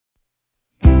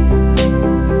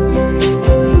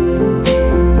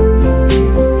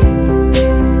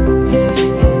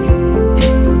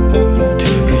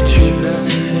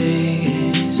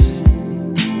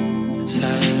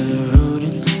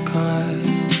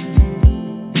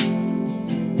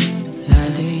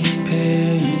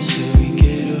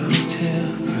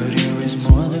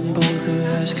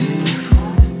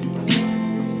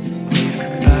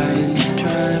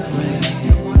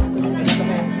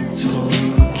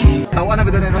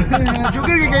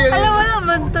Sugar kayo. Alam mo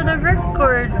naman ito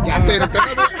nag-record. Yate,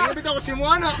 nagtanong ako si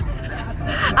Moana.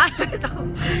 Ano ito?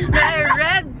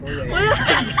 Na-red. Wala.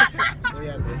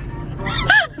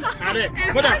 Are,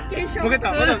 muta.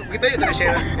 Mukita yun na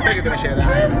Shera. Kita yun na Shera.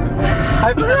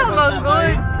 Wala bang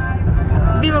good?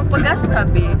 Hindi magpagasta,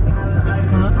 be.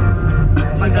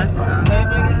 Pagasta.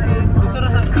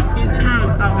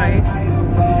 Okay.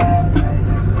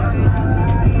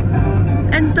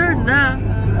 Enter na.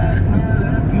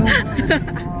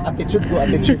 Attitude ko,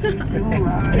 attitude.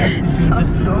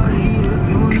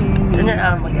 Ito na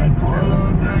lang mag-enter.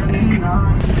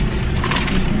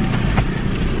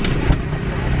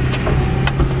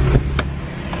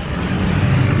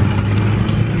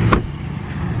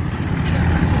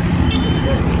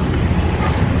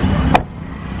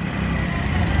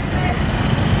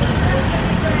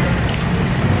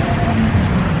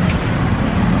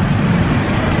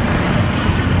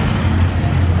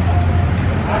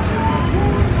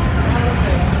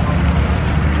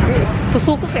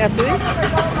 Tusok ko kaya ito eh.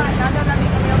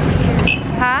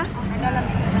 Ha?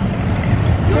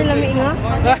 May lami nga?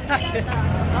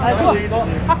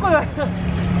 Ako lang.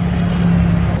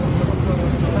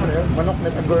 Manok na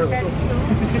tagor.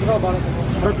 Ikaw ba?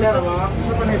 Prepare ba?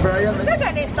 Gusto ko ni Brian. Sa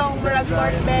ganitong murag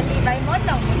pork belly by mo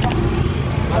lang.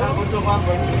 Alam ko suka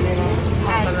ko.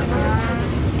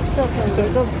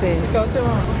 Ito Ikaw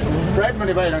mo. Fried mo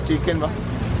ni ba yung chicken ba?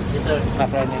 Yes sir.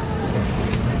 Fried niya.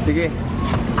 Sige.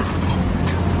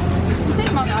 Isa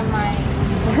yung mga amay.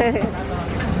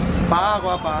 Pa,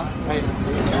 ako pa. Ay,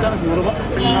 ito na siguro ba?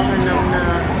 Naman na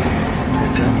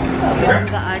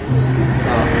banggaan.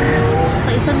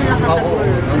 Kaisa nila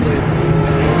katagol.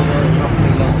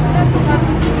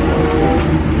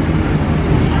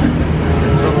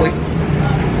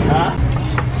 Ha?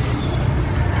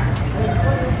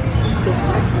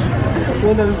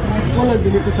 Wala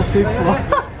bili ko sa safe ko.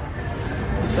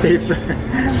 Safe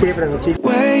na chicken.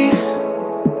 Wait,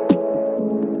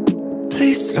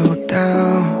 please slow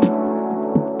down.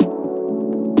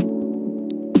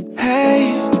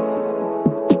 Hey,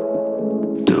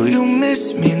 do you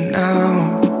miss me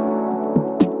now?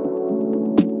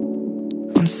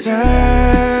 On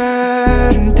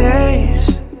certain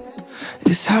days,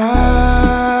 it's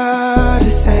hard to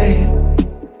say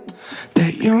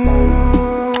that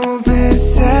you've been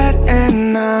sad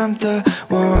and I'm the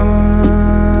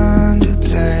one to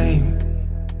blame.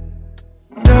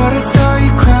 Thought I saw you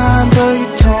crying, but you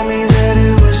told me that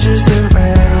it was just the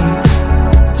rain.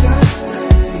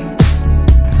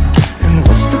 And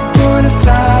what's the point of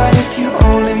flying if you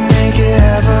only make it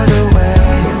half of the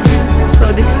way? So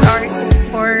this is our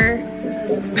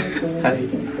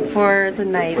for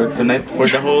tonight. For tonight,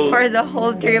 For the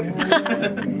whole trip.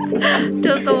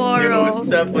 Till tomorrow.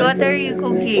 So what are you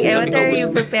cooking? And what are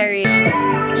you preparing?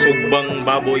 Sugbang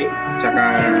baboy,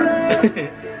 tsaka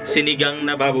sinigang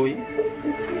na baboy.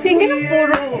 Ganun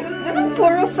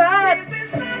puro fat.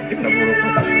 Hindi na puro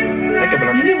fats. Ay,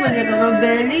 kabalang. Hindi man yan ang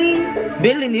belly.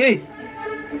 Belly niyo eh.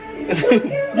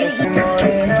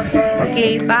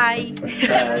 Okay, bye.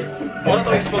 Bye. Wala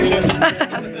to exposure.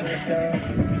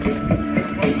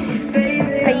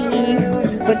 Hi.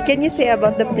 What can you say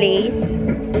about the place?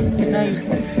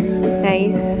 Nice.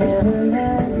 Nice.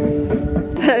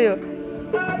 Ayun.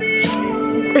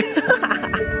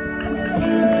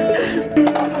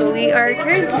 So we are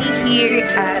currently here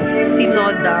at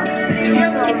Sinoda,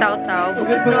 Kitaw-Taw.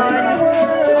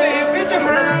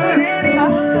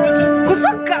 Gusto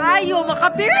kayo,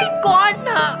 makapirin ko,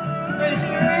 anak!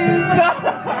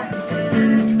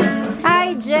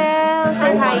 Hi, Jel!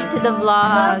 Say hi to the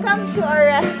vlog. Welcome to our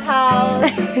rest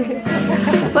house.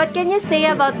 What can you say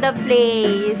about the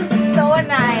place? So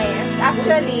nice.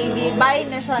 Actually, di-buy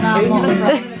na siya na mo.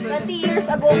 20 years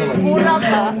ago, mura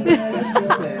pa.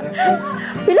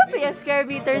 Pila pa yung square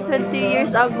meter 20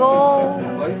 years ago?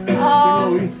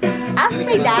 Ask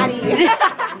my daddy.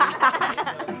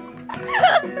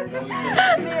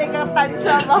 Hindi ka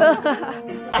tansya mo.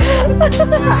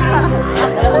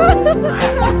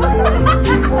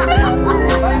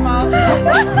 Bye, ma'am.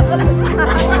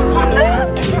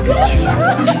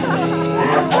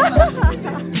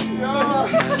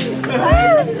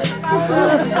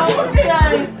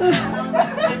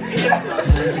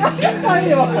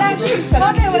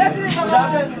 Mami, wala sila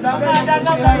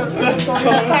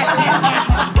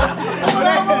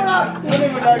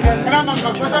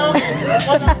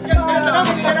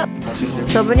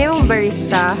So, ba niya yung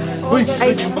barista?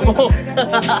 Ay,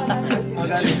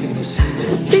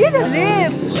 sige na,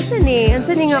 Lip! Ano ni?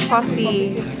 Ano ni nga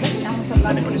coffee?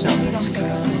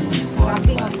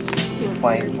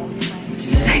 Fine.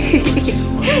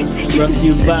 Brought to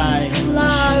you by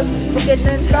Vlog.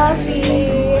 Bukidnon Coffee.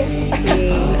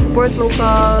 Support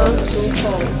local.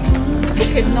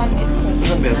 Bukidnon is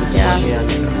home. Yeah.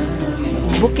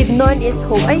 Bukidnon is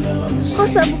home. Ay,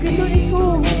 kosa, Bukidnon is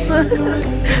home.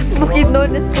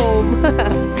 Bukidnon is home.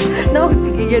 Nawag,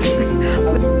 sige yan.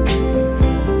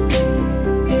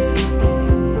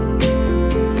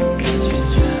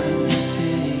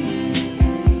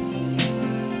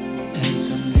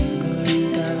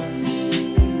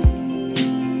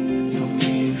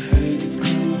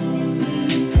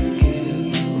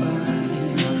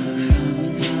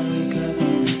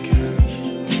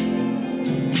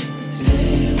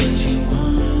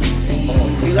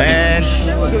 And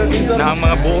na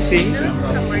mga bossing.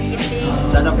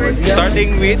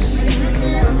 Starting with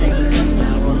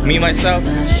me, myself,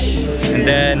 and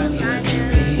then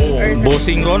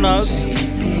bossing Ronald,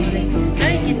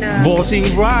 bossing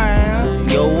Brian.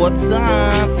 Yo, what's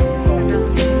up?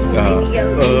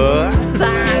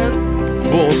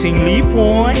 Bossing Lee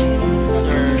Point,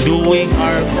 doing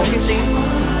our coffee thing.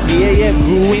 Yeah,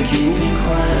 brewing.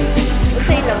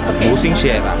 Bossing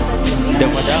Shera, the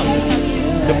madam,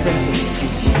 the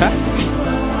princess. Huh?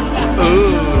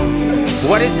 Ooh.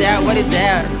 What is that? What is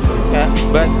that?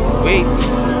 But wait,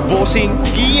 bossing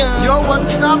Gian. Yo,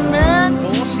 what's up, man?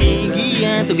 Bossing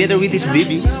Gian together with his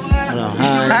baby. Hello,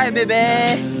 hi. Hi,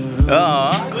 baby.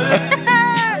 Oh.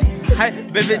 Hi,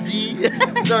 baby G.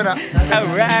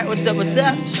 Alright, what's up? What's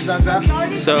up?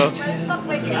 So,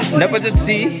 napadod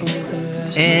si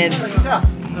and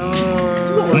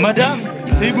Madam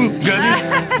Ibu Ganis.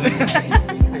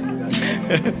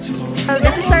 So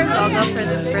this is our logo for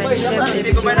the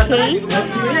friendship. K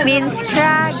means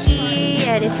craggy,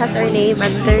 and it has our name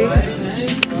under.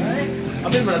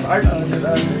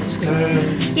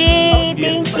 Yay!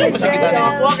 Thank you,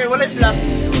 Jel. Okay, wala sila.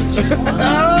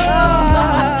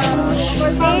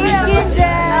 Thank you,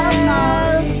 Jel.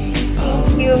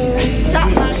 Thank you.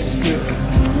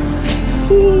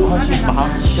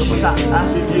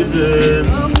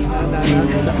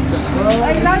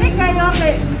 Ay, dali kayo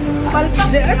kay palpak.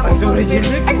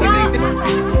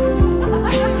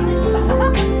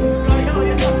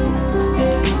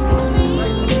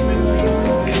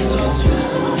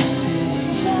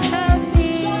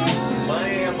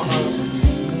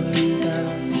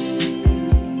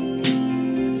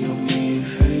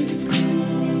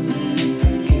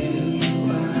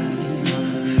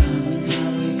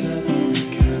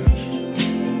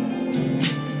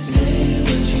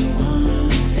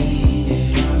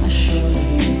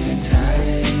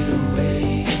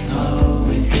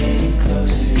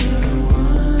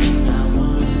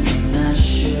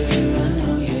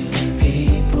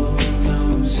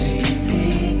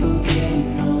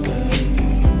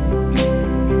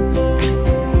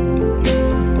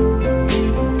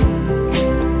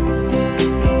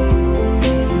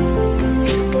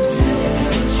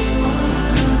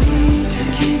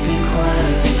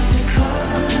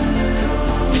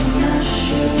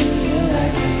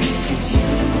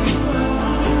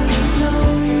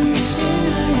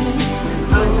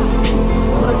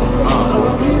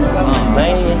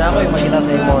 Ako yung makita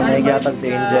sa imo, nahigyatag si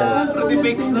Angel.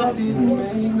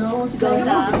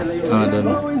 Doon.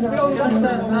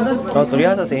 Oh,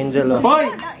 tulihan si Angel. Oh. Hoy!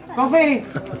 Coffee!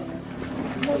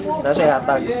 Nasa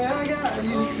yatag.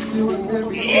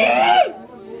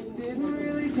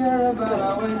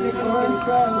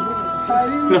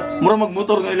 Mura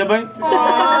magmotor nga ilabay.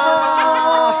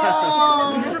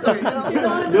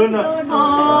 Doon na.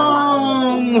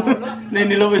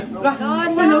 Nainilawin.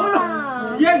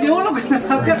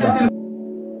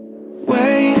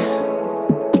 Wait,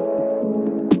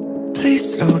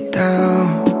 please slow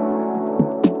down.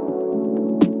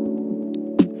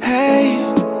 Hey,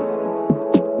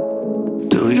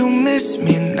 do you miss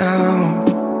me now?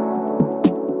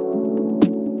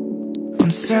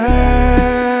 On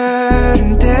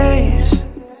certain days,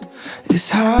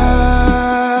 it's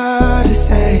hard to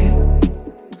say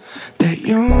that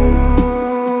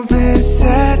you've been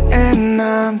sad and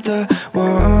I'm the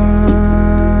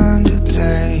one to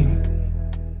blame.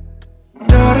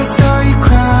 Thought I saw you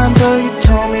crying, but you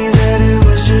told me that it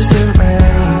was just the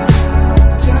rain.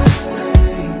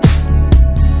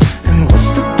 And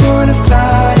what's the point of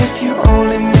flying if you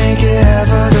only make it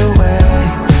half of the way?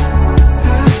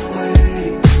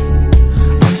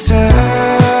 On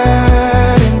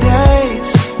certain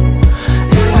days,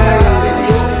 it's hard.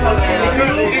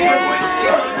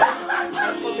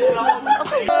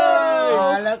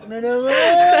 Alak na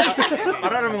naman!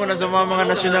 Para naman ko na sa mga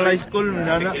national high school.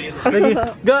 Nana.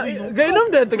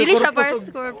 Gainom din. Dili siya para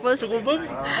corpus.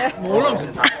 Mulong.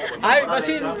 Ay,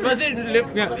 basin lip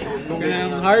nga.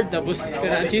 Kanang hard, tapos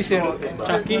kanang cheese.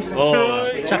 Chucky. Oh,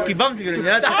 Chucky Bam siguro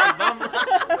niya. Chucky Bam.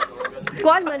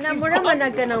 Kuan man na, mura man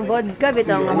nagka ng vodka,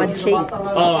 bitaw nga mag-shake.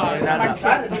 Oh, nana.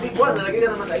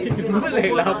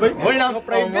 Wala mga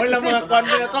kwan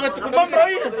nila. Ito, Chucky Bam, bro.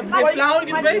 Plahon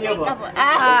din ba?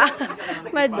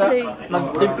 Mag-shake.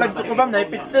 Nag-timplag Chucky Bam,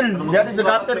 naipitsil. Diyan sa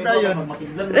gutter na yun.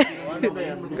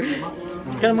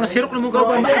 Kaya mga sirok na mukha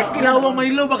ba? Bakit kilawang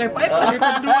Milo? Bakit pait?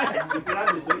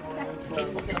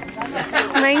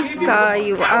 Nice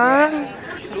kayo,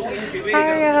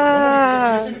 Aya!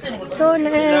 So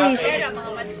nice!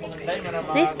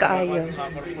 Nice kayo.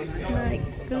 Like,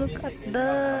 look at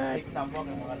that!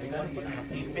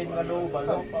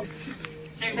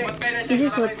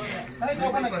 This is what...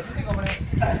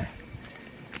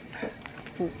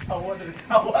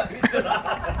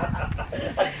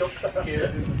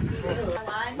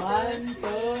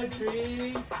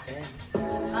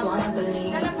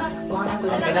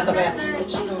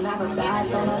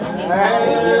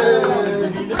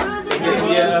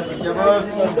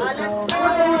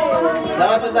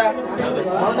 Salamat po sa.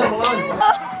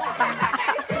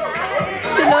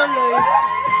 Si Loloy.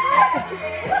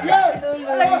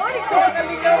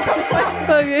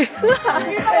 Okay.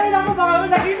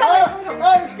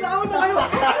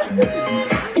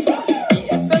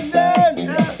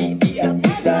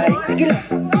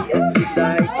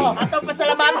 Atong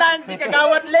pasalamatan si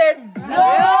Kagawad Lim.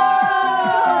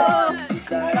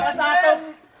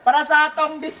 Para sa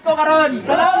atong disco karon.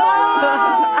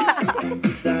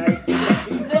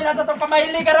 Sila sa atong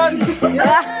pamaili karon.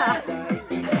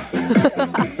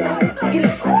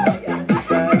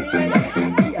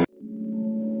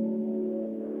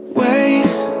 Wait,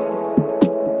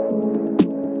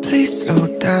 please slow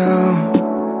down.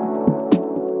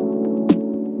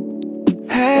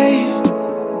 Hey,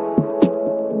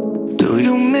 do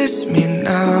you miss me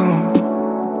now?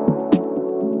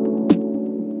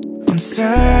 On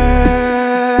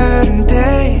certain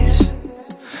days,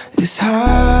 it's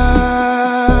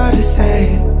hard to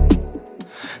say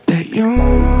that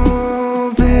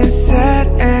you've been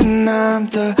sad and I'm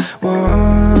the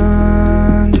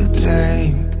one to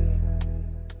blame.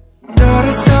 Thought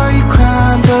I saw you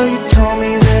crying, but you told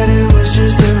me that it was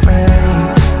just the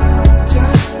rain.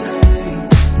 Just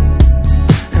rain.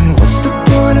 And what's the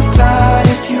point of flying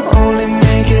if you only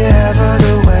make it half of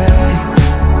the way?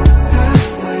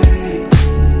 Halfway.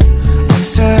 On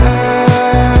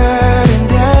certain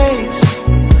days,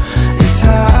 it's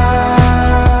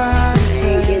hard to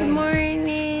say. Good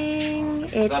morning!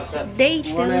 It's day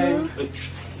 2.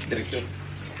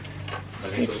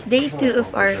 It's day 2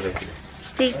 of our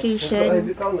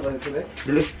staycation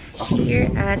here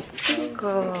at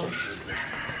Cinco.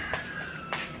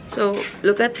 So,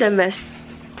 look at the mess.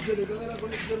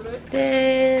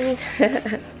 Then,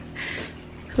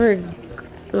 we're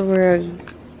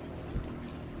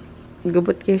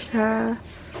gubot kayo siya.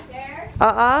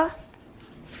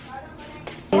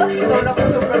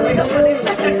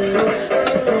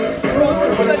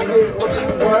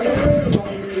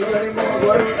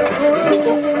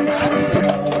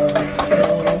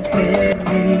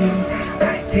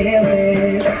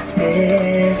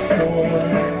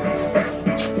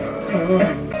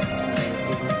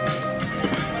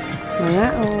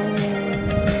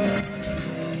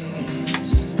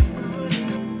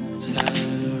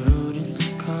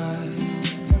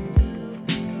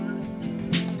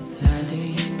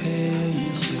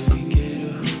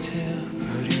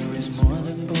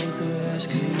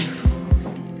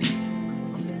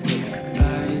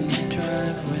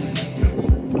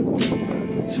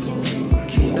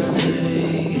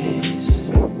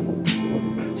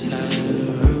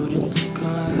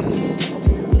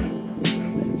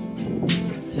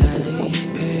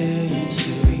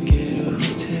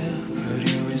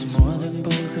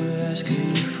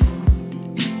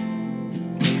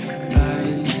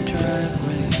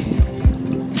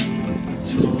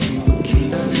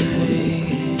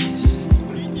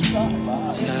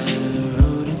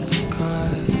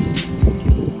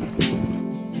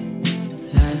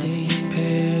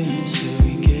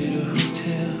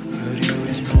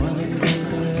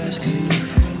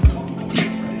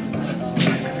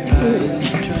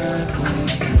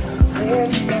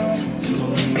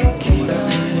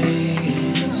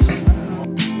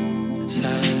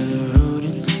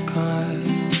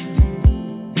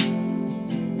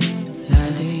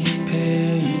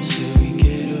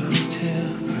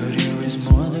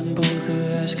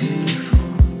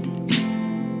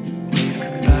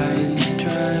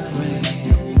 Driveway.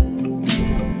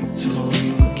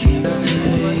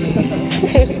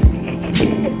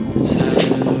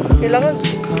 kailangan.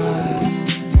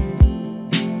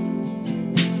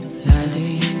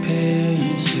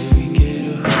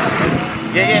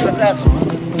 Yeah, what's up?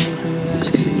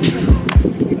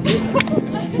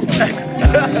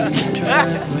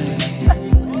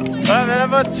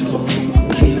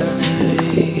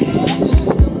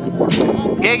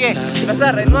 Okay,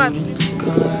 besar, Renwan.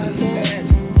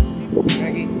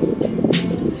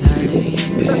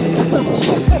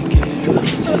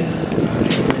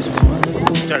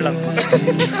 Lang.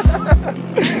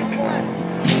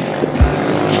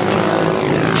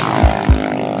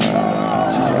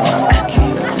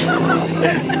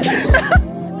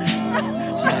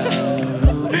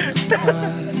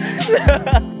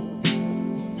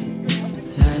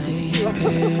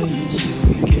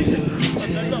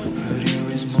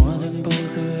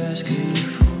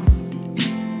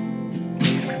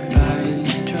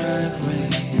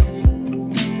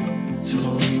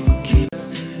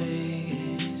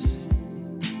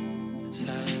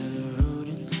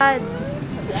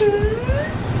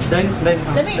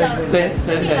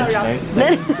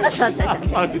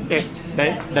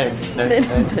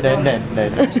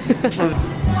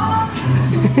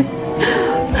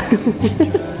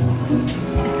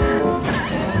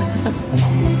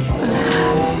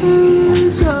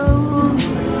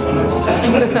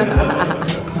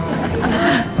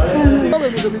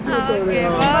 Okay,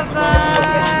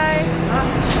 bye-bye.